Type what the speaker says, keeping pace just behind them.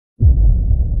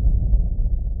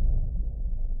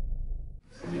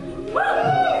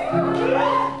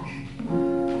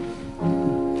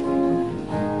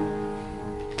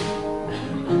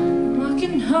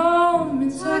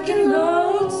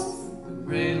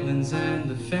railings and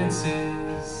the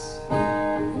fences,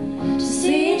 to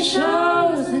seeing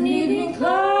shows and evening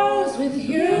clothes with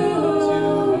you,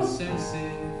 to my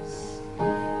senses,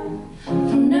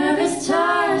 from nervous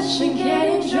touch and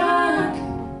getting drunk,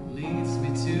 leads me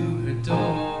to her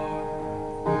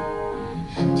door,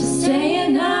 to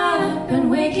staying up and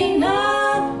waking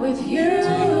up with you.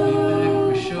 take me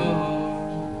back for sure.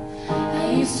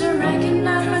 I used to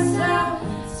recognize myself.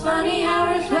 It's funny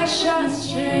how reflections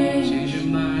change. Change your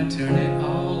mind, turn it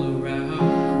all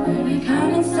around. We're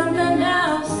becoming something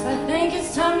else. I think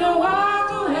it's time to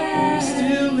walk away.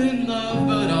 Still in love,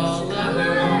 but all I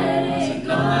heard was a call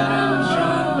that I was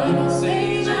drunk, but I'll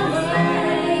say it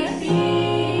away.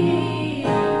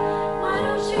 Why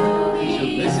don't you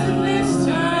She'll listen this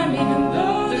time, even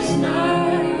though there's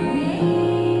not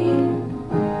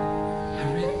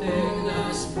everything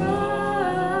that's broke.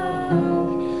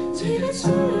 Take it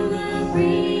to the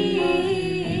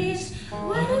breeze.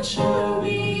 Why don't you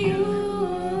be you,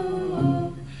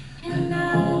 and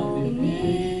I'll be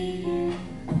me,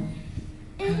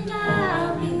 and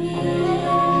I'll be me.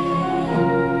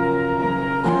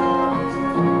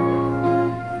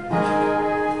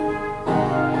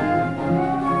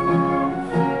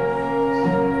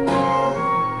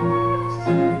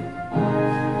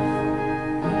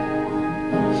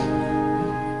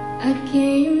 I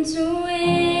came to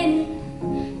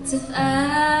win, to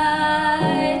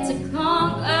fight, to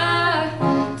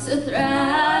conquer, to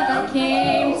thrive. I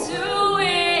came to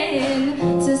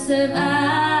win, to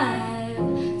survive,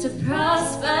 to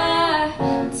prosper,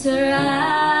 to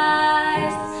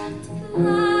rise, to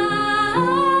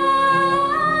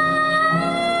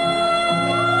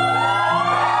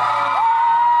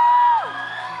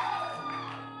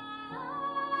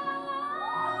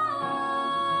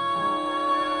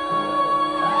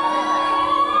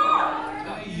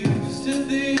I used to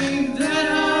think that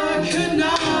I could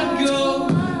not go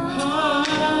on,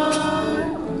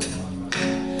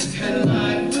 and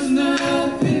life was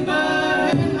nothing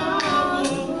but an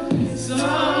awful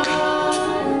song.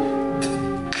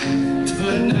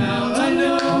 But now I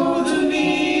know the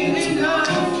meaning of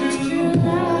true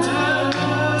love.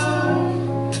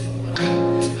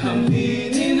 I'm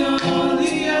leaning on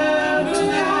the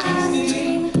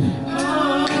everlasting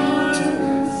arms.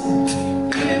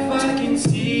 If I can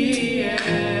see it,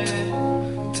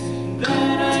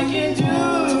 that I can do